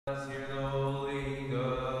Hear the Holy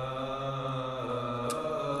Gospel.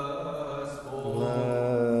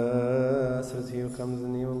 Blessed is he who comes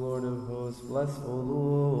in the name of the Lord of hosts. Bless, O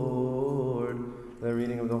Lord, the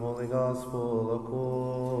reading of the Holy Gospel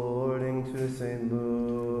according to St.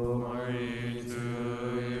 Luke. Glory to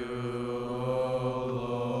you, O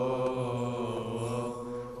Lord.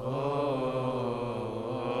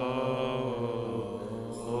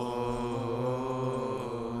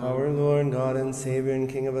 Our Lord, God and Savior and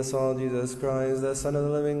King of us all, Jesus Christ, the Son of the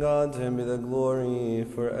living God, to him be the glory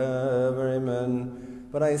forever. Amen.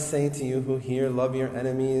 But I say to you who hear, love your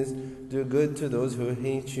enemies, do good to those who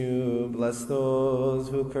hate you, bless those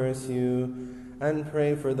who curse you, and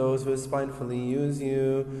pray for those who spitefully use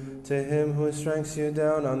you. To him who strikes you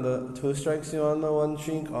on the one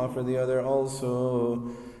cheek, offer the other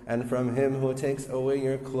also. And from him who takes away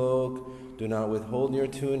your cloak, do not withhold your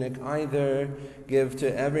tunic either. Give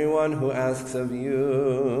to everyone who asks of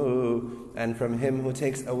you. And from him who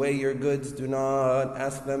takes away your goods, do not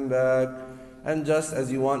ask them back. And just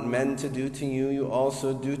as you want men to do to you, you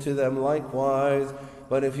also do to them likewise.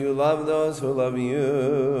 But if you love those who love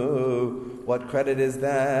you, what credit is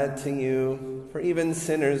that to you? For even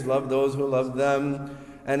sinners love those who love them.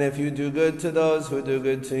 And if you do good to those who do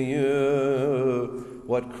good to you,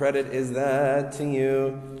 what credit is that to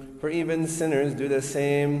you? For even sinners do the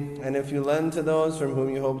same. And if you lend to those from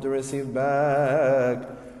whom you hope to receive back,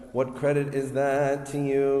 what credit is that to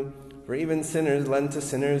you? For even sinners lend to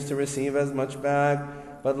sinners to receive as much back.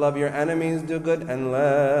 But love your enemies, do good and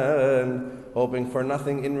lend, hoping for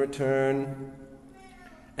nothing in return.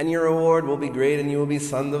 And your reward will be great, and you will be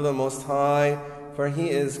sons of the Most High, for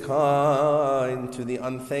he is kind to the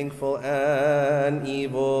unthankful and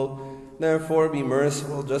evil. Therefore be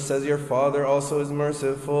merciful, just as your Father also is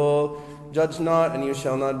merciful. Judge not, and you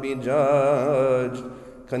shall not be judged.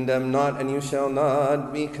 Condemn not, and you shall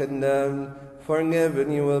not be condemned. Forgive,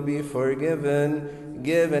 and you will be forgiven.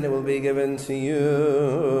 Give, and it will be given to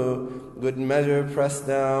you. Good measure, pressed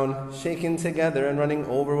down, shaken together, and running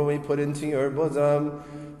over will be put into your bosom.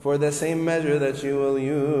 For the same measure that you will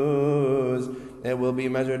use, it will be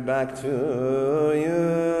measured back to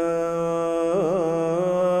you.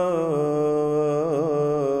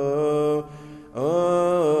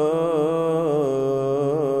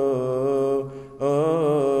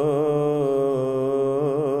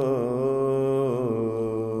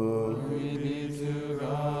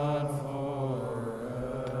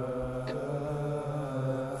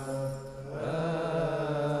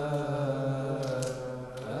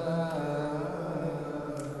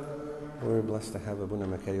 We're blessed to have Abuna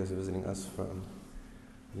Macarius visiting us from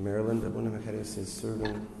Maryland. Abuna Macarius is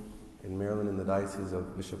serving in Maryland in the Diocese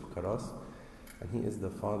of Bishop Karas, and he is the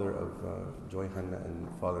father of Joy Hanna and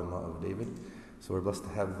father-in-law of David. So we're blessed to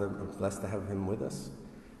have him with us,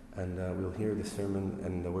 and we'll hear the sermon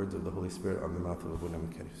and the words of the Holy Spirit on the mouth of Abuna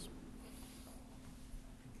Macarius.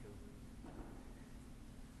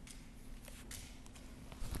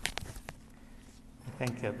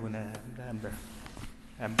 Thank you, Abuna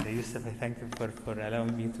Yusuf. I thank you for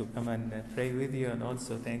allowing me to come and pray with you, and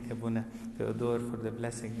also thank Abuna Theodore for the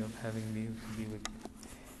blessing of having me to be with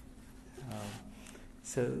you.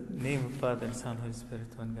 So, name of Father and Son, Holy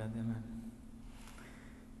Spirit, one God, Amen.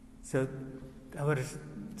 So, our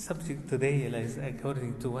subject today is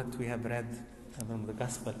according to what we have read from the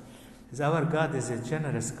Gospel, is our God is a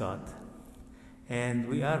generous God, and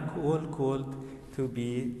we are all called to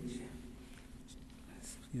be.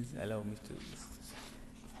 Please allow me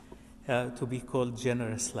to be called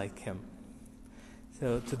generous like him.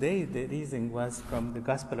 So today the reading was from the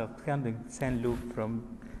Gospel of St. Luke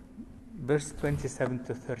from verse 27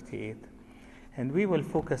 to 38. And we will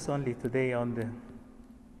focus only today on the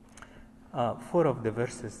 4 of the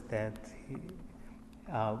verses that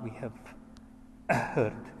we have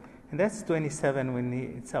heard. And that's 27 when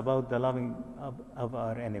it's about the loving of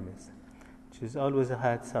our enemies, which is always a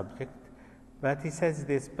hard subject. But he says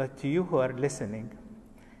this, but to you who are listening,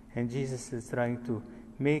 and Jesus is trying to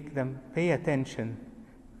make them pay attention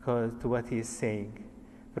to what he is saying.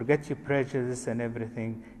 Forget your prejudice and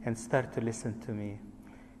everything and start to listen to me.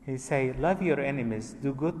 He says, love your enemies,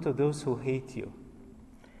 do good to those who hate you.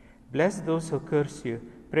 Bless those who curse you,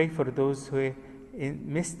 pray for those who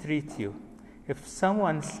mistreat you. If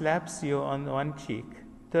someone slaps you on one cheek,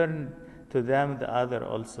 turn to them the other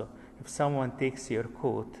also. If someone takes your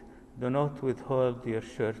coat, do not withhold your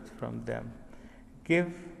shirt from them.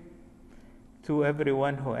 Give to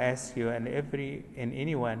everyone who asks you, and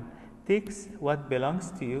anyone takes what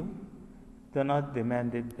belongs to you, do not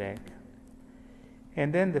demand it back.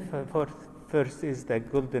 And then the fourth verse is the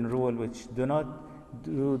golden rule, which do not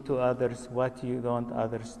do to others what you don't want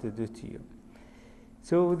others to do to you.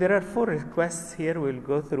 So there are 4 requests here we'll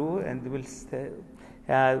go through, and we'll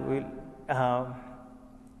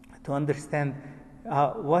to understand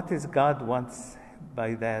what is God wants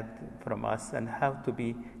by that from us, and how to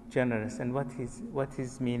be generous, and what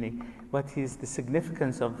his meaning, what is the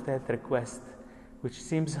significance of that request, which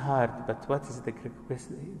seems hard, but what is the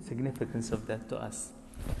significance of that to us?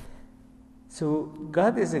 So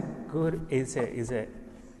God is a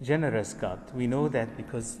generous God. We know that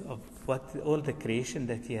because of all the creation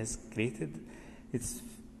that He has created. It's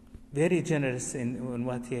very generous in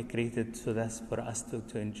what He has created, so that's for us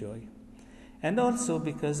to enjoy. And also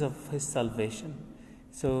because of His salvation.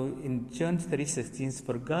 So in John 3:16,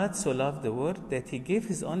 for God so loved the world that He gave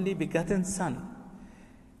His only begotten Son.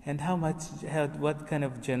 And what kind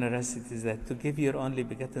of generosity is that, to give your only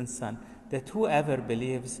begotten Son, that whoever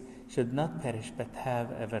believes should not perish but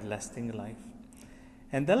have everlasting life.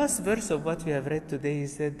 And the last verse of what we have read today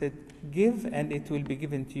is that give and it will be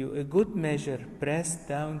given to you. A good measure, pressed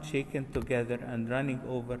down, shaken together, and running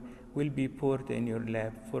over, will be poured in your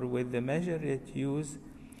lap. For with the measure that you use,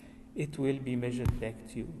 it will be measured back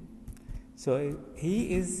to you. So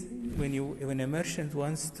he is, when a merchant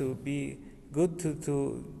wants to be good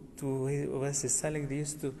to whoever is selling, they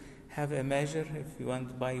used to have a measure if you want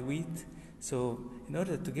to buy wheat. So in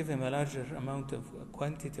order to give him a larger amount of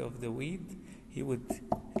quantity of the wheat, he would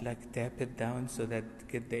tap it down so that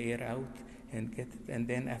get the air out and get it, and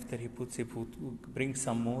then after he would bring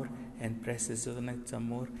some more and presses on it some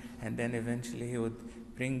more, and then eventually he would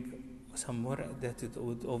bring some more that it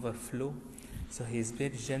would overflow. So he is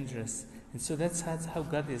very generous, and so that's how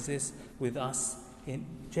God is with us,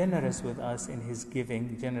 generous with us in His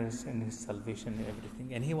giving, generous in His salvation and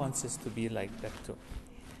everything, and He wants us to be like that too.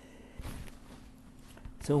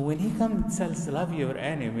 So when He comes and says, love your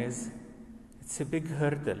enemies, it's a big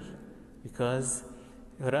hurdle, because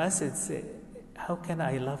for us it's how can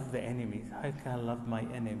I love the enemy? How can I love my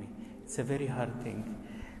enemy? It's a very hard thing.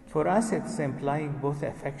 For us it's implying both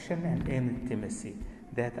affection and intimacy.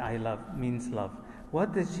 That I love means love.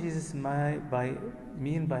 What does Jesus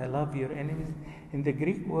mean by love your enemies? In the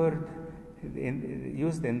Greek word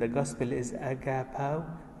used in the gospel is agapao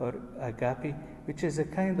or agape, which is a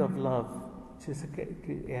kind of love.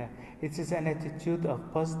 It is an attitude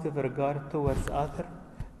of positive regard towards other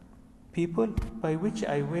people by which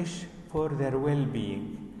I wish for their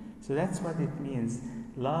well-being. So that's what it means.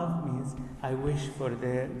 Love means I wish for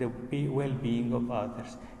the well-being of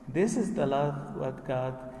others. This is the love what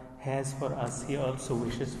God has for us. He also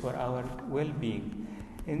wishes for our well-being.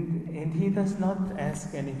 And He does not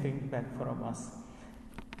ask anything back from us.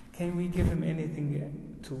 Can we give Him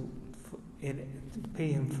anything to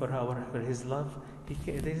pay Him for His love?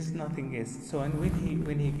 There is nothing else. So and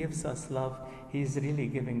when He gives us love, He is really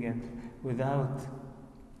giving it without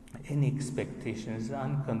any expectations,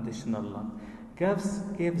 unconditional love. God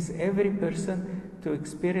gives every person to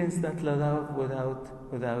experience that love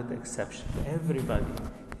without exception. Everybody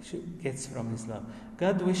gets from His love.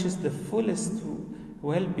 God wishes the fullest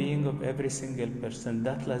well-being of every single person.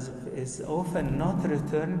 That love is often not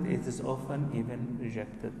returned. It is often even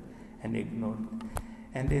rejected and ignored.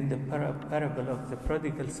 And in the parable of the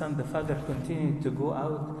prodigal son, the father continued to go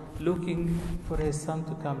out looking for his son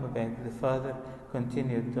to come back. The father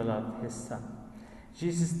continued to love his son.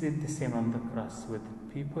 Jesus did the same on the cross with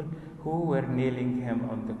people who were nailing Him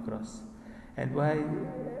on the cross. And why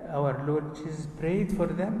our Lord Jesus prayed for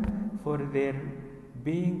them, for their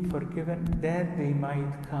being forgiven, that they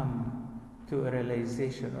might come to a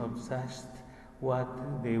realization of just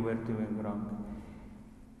what they were doing wrong.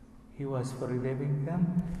 He was forgiving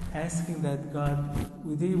them, asking that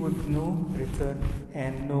they would return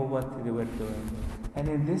and know what they were doing. And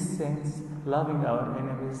in this sense, loving our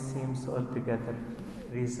enemies seems altogether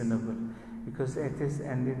reasonable, because it is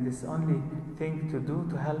only thing to do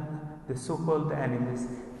to help the so-called enemies.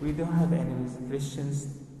 We don't have enemies. Christians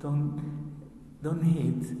don't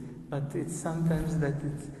hate, but it's sometimes that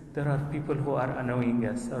there are people who are annoying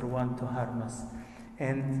us or want to harm us,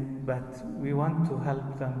 but we want to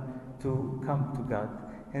help them to come to God.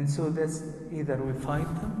 And so that's either we fight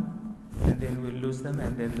them and then we lose them,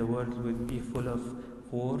 and then the world will be full of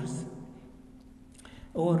wars,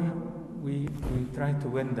 or we try to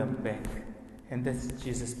win them back. And that's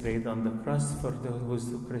Jesus prayed on the cross for those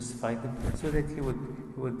who crucified Him, so that He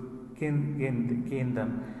would gain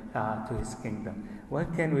them to His kingdom.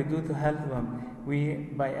 What can we do to help them?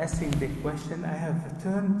 By asking the question, I have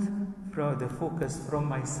turned the focus from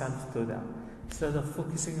myself to them. Instead of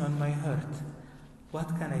focusing on my hurt, what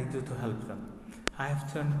can I do to help them? I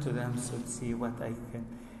have turned to them to see what I can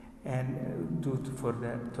and for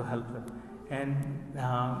them, to help them.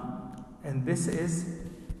 And this is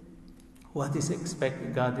what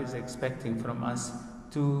God is expecting from us,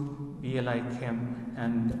 to be like Him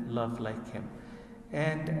and love like Him.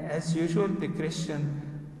 And as usual, the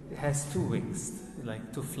Christian has two wings,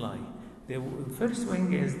 like to fly. The first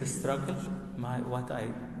wing is the struggle, what I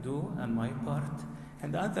do and my part.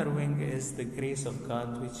 And the other wing is the grace of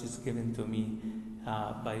God, which is given to me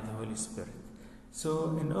by the Holy Spirit.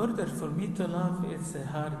 So in order for me to love, it's a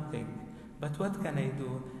hard thing. But what can I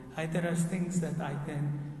do? There are things that I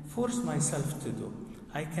can force myself to do.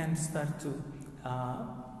 I can start to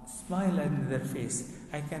smile in their face.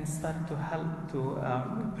 I can start to help, to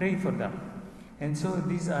pray for them. And so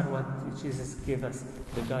these are what Jesus gave us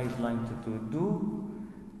the guideline to do. Do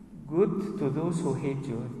good to those who hate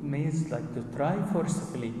you. It means like to try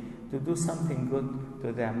forcefully to do something good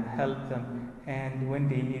to them, help them, and when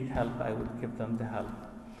they need help, I would give them the help.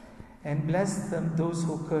 And bless them, those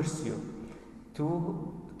who curse you.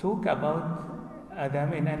 To talk about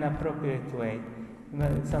them in an appropriate way.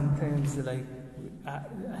 Sometimes, like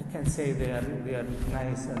I can say they are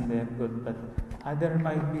nice and they are good, but there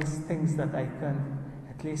might be things that I can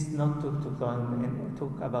at least not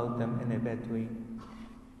talk about them in a bad way.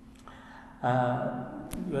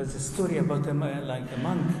 There was a story about a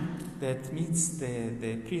monk that meets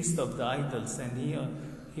the priest of the idols, and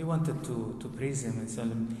he wanted to praise him and tell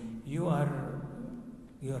him,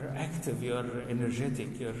 you're active, you're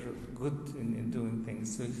energetic, you're good in doing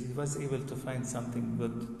things. So he was able to find something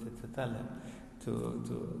good to tell him,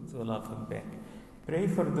 to love him back. Pray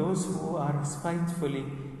for those who are spitefully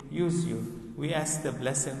use you. We ask the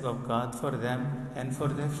blessing of God for them and for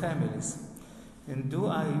their families. And do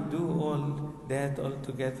I do all that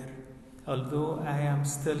altogether? Although I am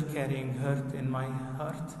still carrying hurt in my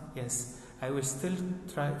heart, yes, I will still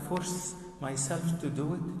force myself to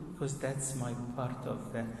do it, because that's my part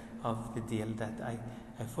of the deal, that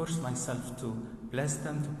I force myself to bless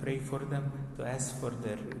them, to pray for them, to ask for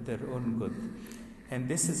their own good. And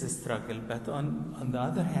this is a struggle, but on the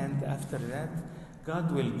other hand, after that,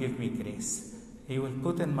 God will give me grace. He will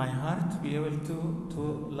put in my heart to be able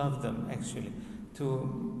to love them, actually,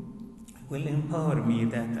 will empower me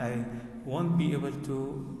that I won't be able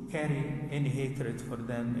to carry any hatred for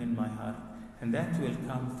them in my heart. And that will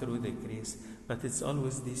come through the grace. But it's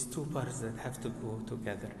always these two parts that have to go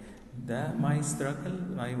together. My struggle,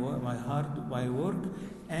 my heart, my work,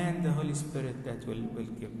 and the Holy Spirit that will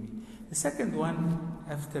give me. The second one,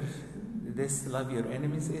 after this, love your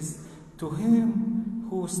enemies, is to him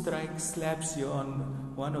who slaps you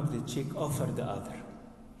on one of the cheek, offer the other.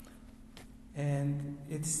 And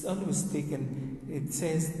it's always taken, it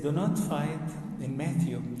says, do not fight. In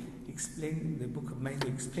Matthew, the book of Matthew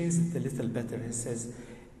explains it a little better. It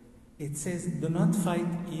says, do not fight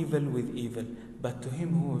evil with evil, but to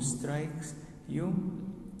him who strikes you,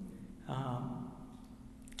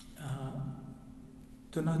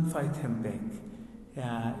 do not fight him back.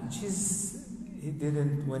 Jesus, he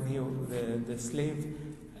didn't, when the slave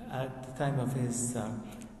at the time of his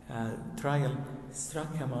trial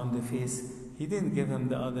struck him on the face, he didn't give him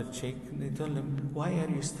the other cheek. They told him, why are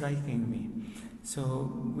you striking me?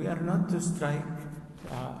 So we are not to strike,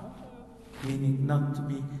 meaning not to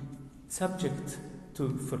be subject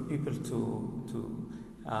for people to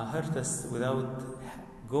hurt us without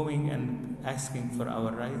going and asking for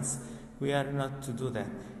our rights. We are not to do that.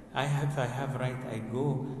 If I have right, I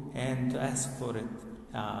go and ask for it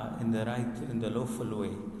in the lawful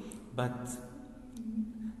way. But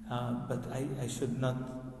I should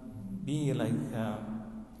not be like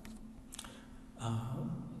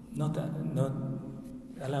not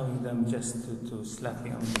allowing them just to slap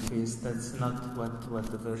me on the face. That's not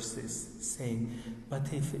what the verse is saying.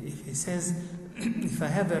 But if he says, if I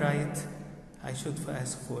have a right, I should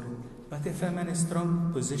ask for it. But if I'm in a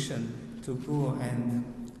strong position to go and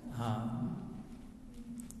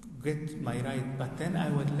get my right, but then I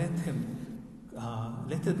would let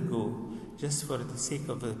it go, just for the sake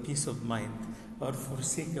of a peace of mind, or for the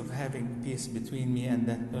sake of having peace between me and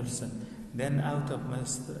that person, then out of my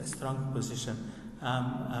strong position,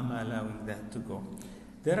 I'm allowing that to go.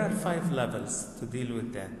 There are 5 levels to deal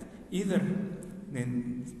with that. Either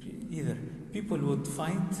people would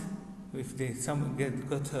fight, if someone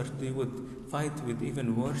got hurt, they would fight with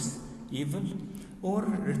even worse evil, or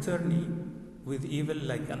return with evil,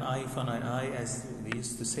 like an eye for an eye, as they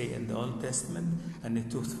used to say in the Old Testament, and a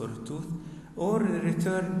tooth for a tooth, or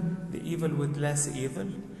return the evil with less evil,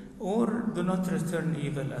 or do not return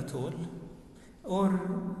evil at all, or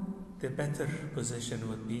the better position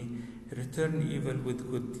would be return evil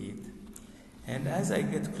with good deed. And as I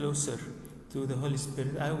get closer to the Holy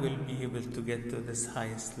Spirit, I will be able to get to this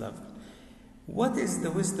highest level. What is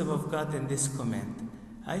the wisdom of God in this command?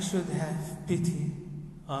 I should have pity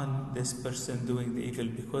on this person doing the evil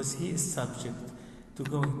because he is subject to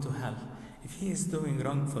going to hell. If he is doing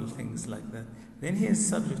wrongful things like that, then he is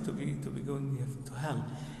subject to be going to hell.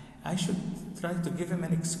 I should try to give him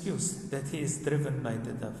an excuse that he is driven by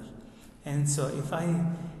the devil. And so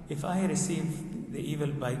if I receive the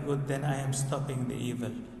evil by good, then I am stopping the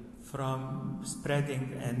evil from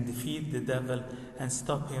spreading and defeat the devil and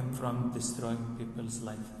stop him from destroying people's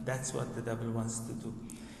life. That's what the devil wants to do.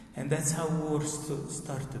 And that's how wars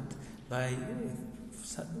started, by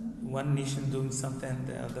one nation doing something and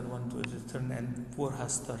the other one to return, and war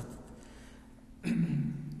has started.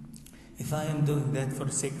 If I am doing that for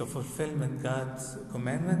the sake of fulfillment God's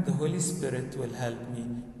commandment, the Holy Spirit will help me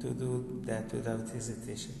to do that without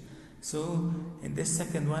hesitation. So in this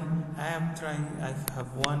second one, I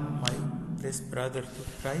have won this brother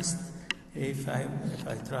to Christ if I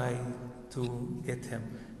try to get him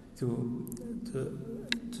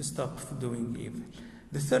to stop doing evil.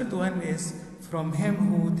 The third one is, from him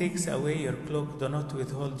who takes away your cloak, do not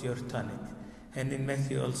withhold your tunic. And in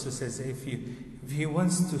Matthew also says, if he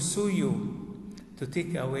wants to sue you to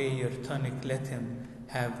take away your tunic, let him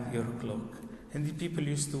have your cloak. And the people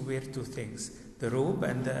used to wear two things, the robe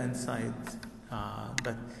and the inside.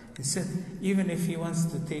 But instead, even if he wants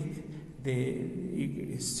to take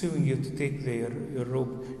suing you to take your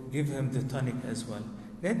robe, give him the tunic as well.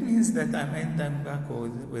 That means that I'm back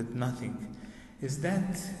with nothing. Is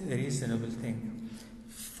that a reasonable thing?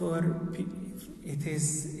 It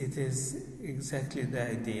is exactly the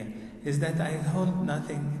idea. Is that I hold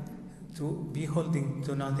nothing to be holding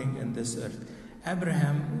to nothing in this earth.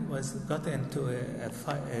 Abraham got into a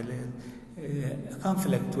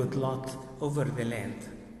conflict with Lot over the land.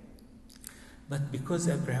 But because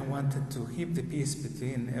Abraham wanted to keep the peace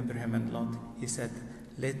between Abraham and Lot, he said,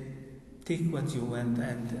 take what you want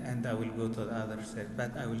and I will go to the other side,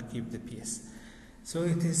 but I will keep the peace. So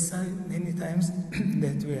it is many times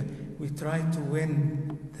that we try to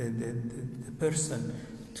win the person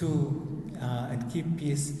to and keep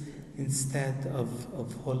peace instead of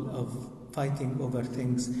fighting over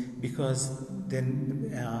things, because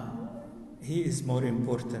then he is more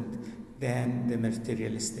important than the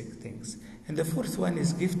materialistic things. And the fourth one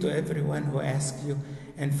is, give to everyone who asks you,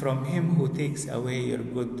 and from him who takes away your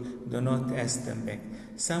good, do not ask them back.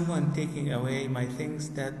 Someone taking away my things,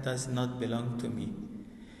 that does not belong to me.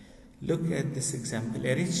 Look at this example.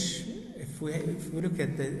 If we look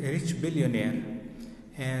at a rich billionaire,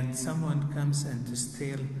 and someone comes and to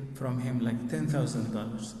steal from him like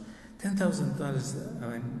 $10,000. $10,000, I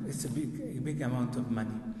mean, it's a big amount of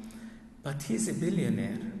money. But he's a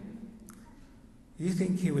billionaire. Do you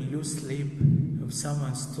think he will lose sleep if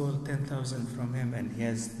someone stole $10,000 from him and he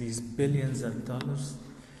has these billions of dollars?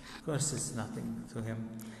 Of course, it's nothing to him.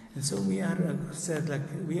 And so we are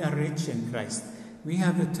rich in Christ. We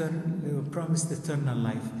have promised eternal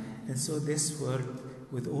life. And so this world,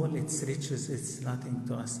 with all its riches, it's nothing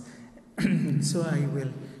to us. So I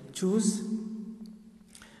will choose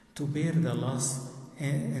to bear the loss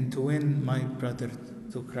and to win my brother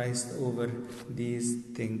to Christ over these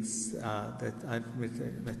things that are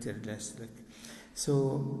materialistic.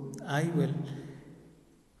 So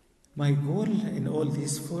my goal in all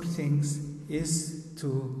these four things is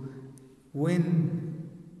to win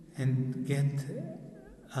and get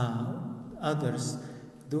others,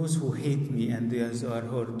 those who hate me and those who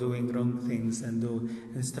are doing wrong things and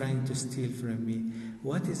is trying to steal from me.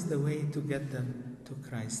 What is the way to get them to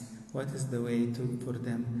Christ? What is the way for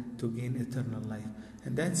them to gain eternal life?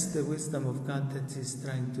 And that's the wisdom of God that is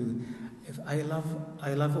trying to. If I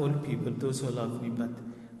love all people, those who love me, but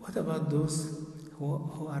what about those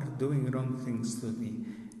who are doing wrong things to me?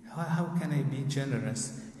 How can I be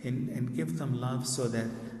generous and give them love so that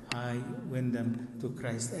I win them to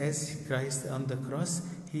Christ? As Christ on the cross,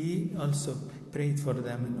 he also prayed for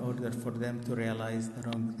them in order for them to realize the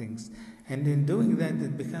wrong things. And in doing that,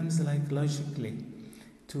 it becomes like logically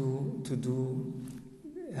to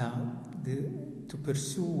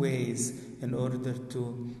pursue ways in order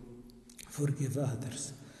to forgive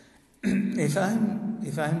others. If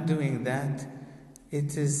I'm doing that,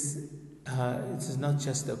 it is not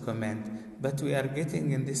just a command, but we are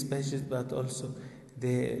getting in this passage, but also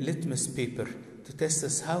the litmus paper to test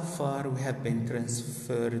us how far we have been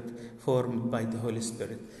formed by the Holy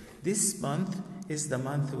Spirit. This month is the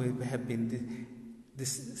month we have been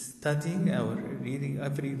studying or reading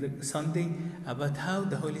every Sunday about how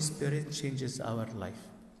the Holy Spirit changes our life.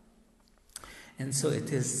 And so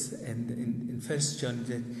it is in 1 John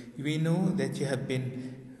that we know that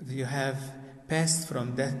you have passed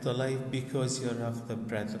from death to life because you love the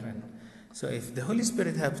brethren. So if the Holy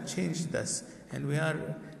Spirit have changed us, and we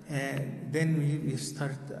are, then He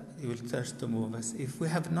will start to move us. If we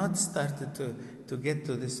have not started to get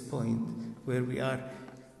to this point where we are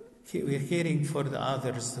caring for the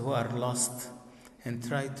others who are lost, and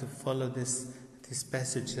try to follow this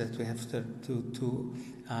passage that we have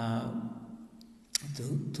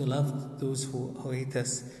to love those who hate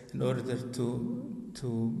us in order to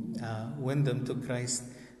win them to Christ,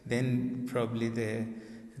 then probably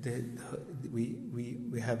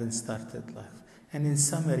we haven't started life. And in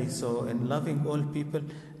summary, so in loving all people,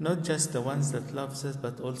 not just the ones that loves us,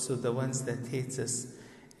 but also the ones that hates us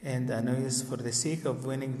and annoy us, for the sake of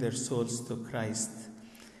winning their souls to Christ.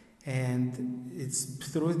 And it's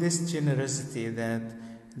through this generosity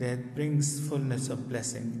that brings fullness of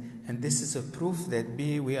blessing. And this is a proof that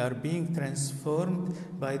we are being transformed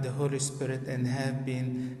by the Holy Spirit and have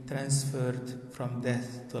been transferred from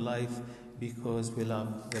death to life because we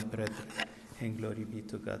love the brethren. And glory be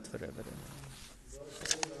to God forever and ever.